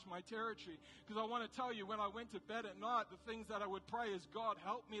enlarge my territory? Because I want to tell you, when I went to bed at night, the things that I would pray is, God,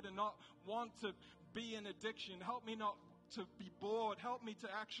 help me to not want to be in addiction. Help me not to be bored. Help me to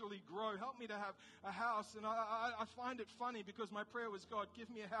actually grow. Help me to have a house. And I find it funny because my prayer was, God, give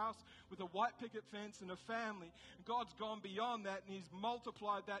me a house with a white picket fence and a family. And God's gone beyond that, and He's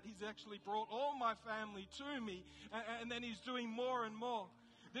multiplied that. He's actually brought all my family to me, and then He's doing more and more.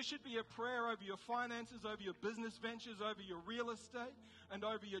 This should be a prayer over your finances, over your business ventures, over your real estate, and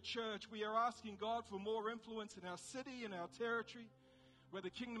over your church. We are asking God for more influence in our city, in our territory. Where the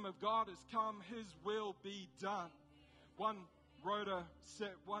kingdom of God has come, His will be done. One writer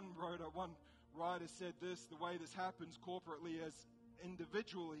said this: the way this happens corporately as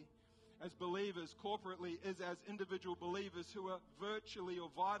individually as believers, corporately is as individual believers who are virtually or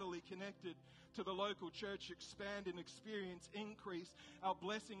vitally connected to the local church, expand and experience increase. Our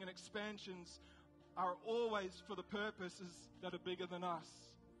blessing and expansions are always for the purposes that are bigger than us.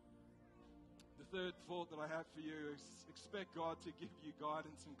 The third thought that I have for you is expect God to give you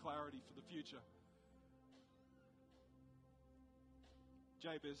guidance and clarity for the future.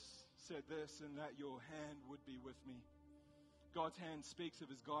 Jabez said this, and that your hand would be with me. God's hand speaks of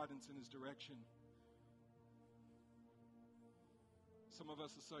His guidance and His direction. Some of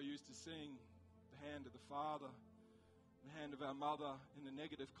us are so used to seeing the hand of the Father, the hand of our mother in a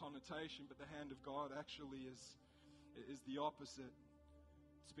negative connotation, but the hand of God actually is the opposite.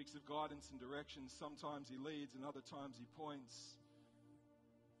 It speaks of guidance and direction. Sometimes He leads and other times He points.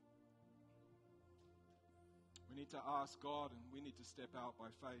 We need to ask God, and we need to step out by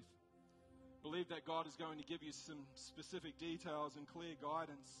faith. Believe that God is going to give you some specific details and clear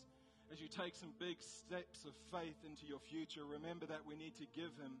guidance as you take some big steps of faith into your future. Remember that we need to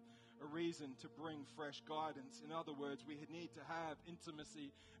give Him a reason to bring fresh guidance. In other words, we need to have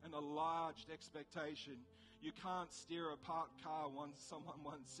intimacy and a large expectation. You can't steer a parked car, someone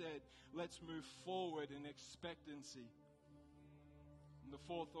once said. Let's move forward in expectancy. And the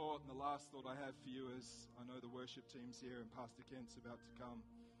fourth thought and the last thought I have for you is, I know the worship team's here and Pastor Kent's about to come,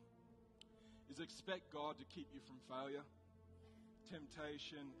 is expect God to keep you from failure,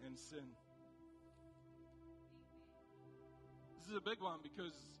 temptation, and sin. This is a big one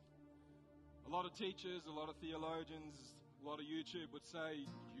because a lot of teachers, a lot of theologians, a lot of YouTube would say,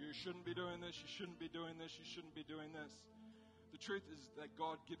 you shouldn't be doing this, you shouldn't be doing this, you shouldn't be doing this. The truth is that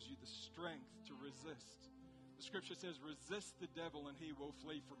God gives you the strength to resist. The scripture says, resist the devil and he will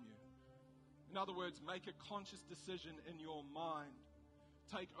flee from you. In other words, make a conscious decision in your mind.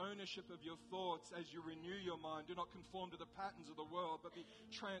 Take ownership of your thoughts as you renew your mind. Do not conform to the patterns of the world, but be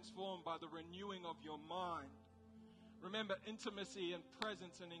transformed by the renewing of your mind. Remember, intimacy and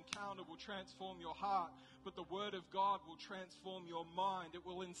presence and encounter will transform your heart, but the Word of God will transform your mind. It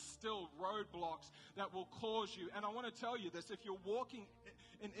will instill roadblocks that will cause you. And I want to tell you this, if you're walking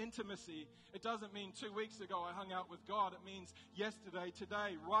in intimacy, it doesn't mean 2 weeks ago I hung out with God. It means yesterday,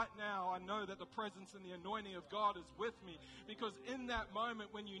 today, right now, I know that the presence and the anointing of God is with me. Because in that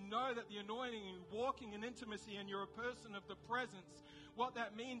moment, when you know that the anointing and walking in intimacy and you're a person of the presence, what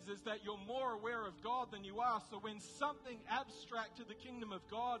that means is that you're more aware of God than you are. So when something abstract to the kingdom of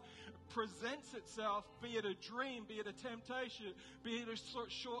God presents itself, be it a dream, be it a temptation, be it a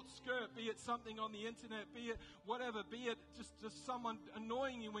short skirt, be it something on the internet, be it whatever, be it just someone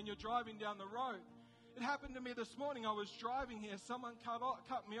annoying you when you're driving down the road. It happened to me this morning. I was driving here. Someone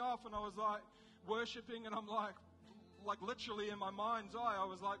cut me off, and I was like worshiping, and I'm like literally in my mind's eye, I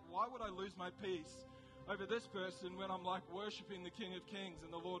was like, why would I lose my peace over this person when I'm like worshiping the King of Kings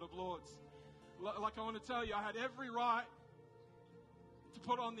and the Lord of Lords? Like, I want to tell you, I had every right to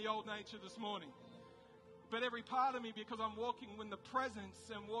put on the old nature this morning. But every part of me, because I'm walking in the presence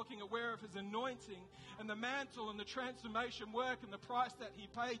and walking aware of His anointing and the mantle and the transformation work and the price that He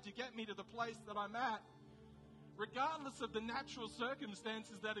paid to get me to the place that I'm at, regardless of the natural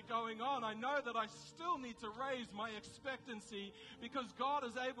circumstances that are going on, I know that I still need to raise my expectancy because God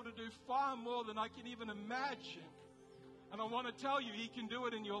is able to do far more than I can even imagine. And I want to tell you, He can do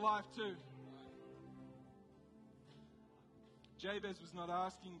it in your life too. Jabez was not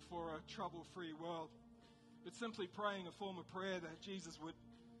asking for a trouble-free world, but simply praying a form of prayer that Jesus would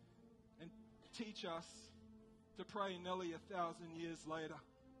teach us to pray nearly 1,000 years later.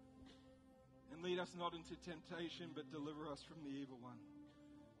 And lead us not into temptation, but deliver us from the evil one.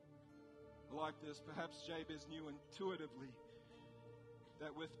 like this. Perhaps Jabez knew intuitively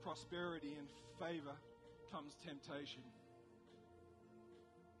that with prosperity and favor comes temptation,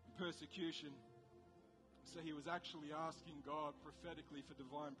 persecution. So he was actually asking God prophetically for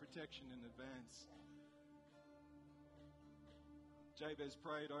divine protection in advance. Jabez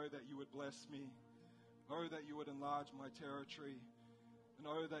prayed, "Oh, that you would bless me. Oh, that you would enlarge my territory. And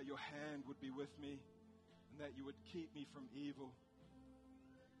oh, that your hand would be with me and that you would keep me from evil."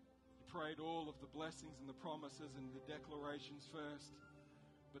 He prayed all of the blessings and the promises and the declarations first,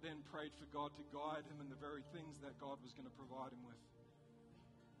 but then prayed for God to guide him in the very things that God was going to provide him with.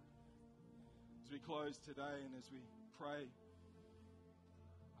 As we close today and as we pray,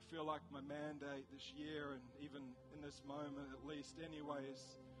 I feel like my mandate this year, and even in this moment at least anyway,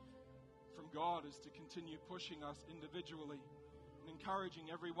 is from God, is to continue pushing us individually and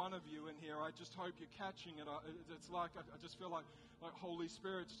encouraging every one of you in here. I just hope you're catching it. It's like I just feel like Holy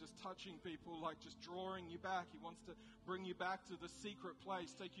Spirit's just touching people, like just drawing you back. He wants to bring you back to the secret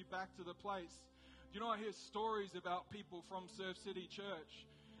place, take you back to the place. You know, I hear stories about people from Surf City Church.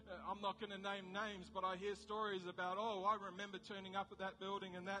 I'm not going to name names, but I hear stories about, oh, I remember turning up at that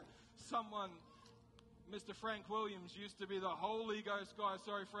building and that someone, Mr. Frank Williams, used to be the Holy Ghost guy.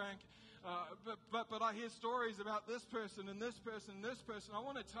 Sorry, Frank. But I hear stories about this person and this person and this person. I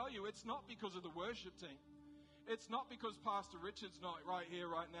want to tell you, it's not because of the worship team. It's not because Pastor Richard's not right here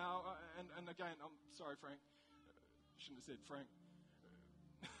right now. And again, I'm sorry, Frank. Shouldn't have said Frank.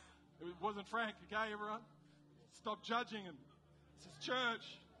 It wasn't Frank, okay, everyone? Stop judging him. It's his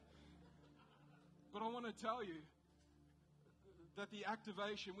church. But I want to tell you that the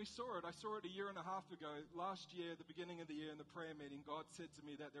activation, we saw it. I saw it a year and a half ago. Last year, the beginning of the year in the prayer meeting, God said to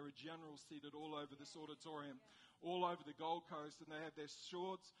me that there are generals seated all over this auditorium, all over the Gold Coast, and they have their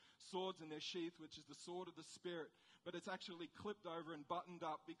swords in their sheath, which is the sword of the Spirit. But it's actually clipped over and buttoned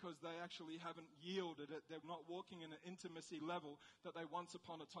up because they actually haven't yielded it. They're not walking in an intimacy level that they once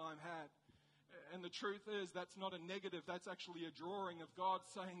upon a time had. And the truth is, that's not a negative. That's actually a drawing of God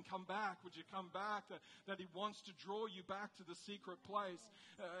saying, come back. Would you come back? That He wants to draw you back to the secret place.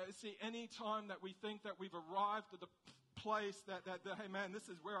 See, any time that we think that we've arrived at the place that, hey man, this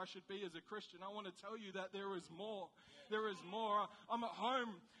is where I should be as a Christian, I want to tell you that there is more. There is more. I'm at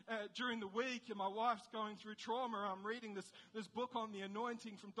home during the week and my wife's going through trauma. I'm reading this book on the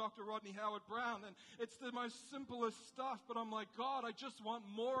anointing from Dr. Rodney Howard-Browne, and it's the most simplest stuff, but I'm like, God, I just want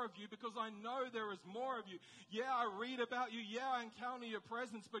more of you because I know there is more of you. Yeah, I read about you. Yeah, I encounter your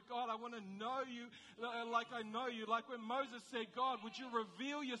presence, but God, I want to know you like I know you. Like when Moses said, God, would you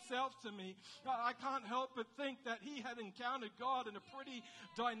reveal yourself to me? I can't help but think that he had encountered God in a pretty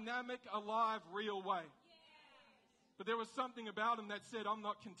dynamic, alive, real way. But there was something about him that said, I'm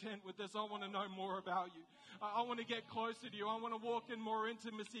not content with this. I want to know more about you. I want to get closer to you. I want to walk in more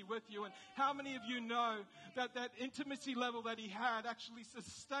intimacy with you. And how many of you know that intimacy level that he had actually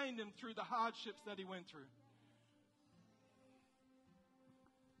sustained him through the hardships that he went through?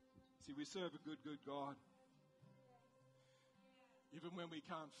 See, we serve a good God. Even when we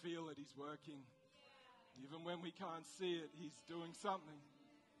can't feel it, he's working. Even when we can't see it, he's doing something.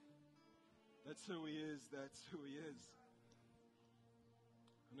 That's who he is. That's who he is.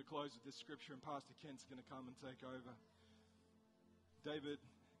 I'm going to close with this scripture, and Pastor Kent's going to come and take over. David,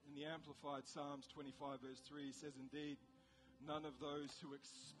 in the Amplified Psalms 25 verse 3, says, indeed, none of those who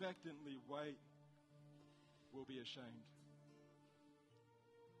expectantly wait will be ashamed.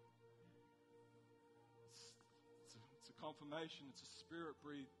 It's a confirmation. It's a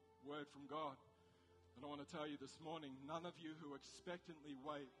spirit-breathed word from God. And I want to tell you this morning, none of you who expectantly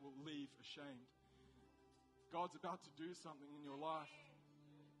wait will leave ashamed. God's about to do something in your life.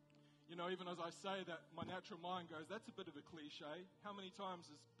 You know, even as I say that, my natural mind goes, that's a bit of a cliche. How many times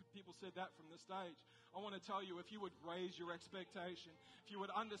has people said that from the stage? I want to tell you, if you would raise your expectation, if you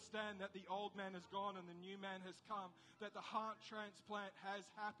would understand that the old man is gone and the new man has come, that the heart transplant has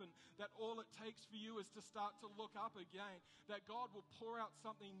happened, that all it takes for you is to start to look up again, that God will pour out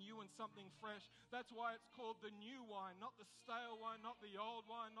something new and something fresh. That's why it's called the new wine, not the stale wine, not the old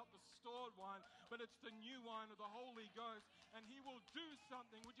wine, not the stored wine, but it's the new wine of the Holy Ghost, and he will do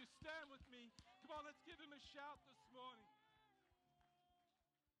something. Would you stand with me? Come on, let's give him a shout this morning.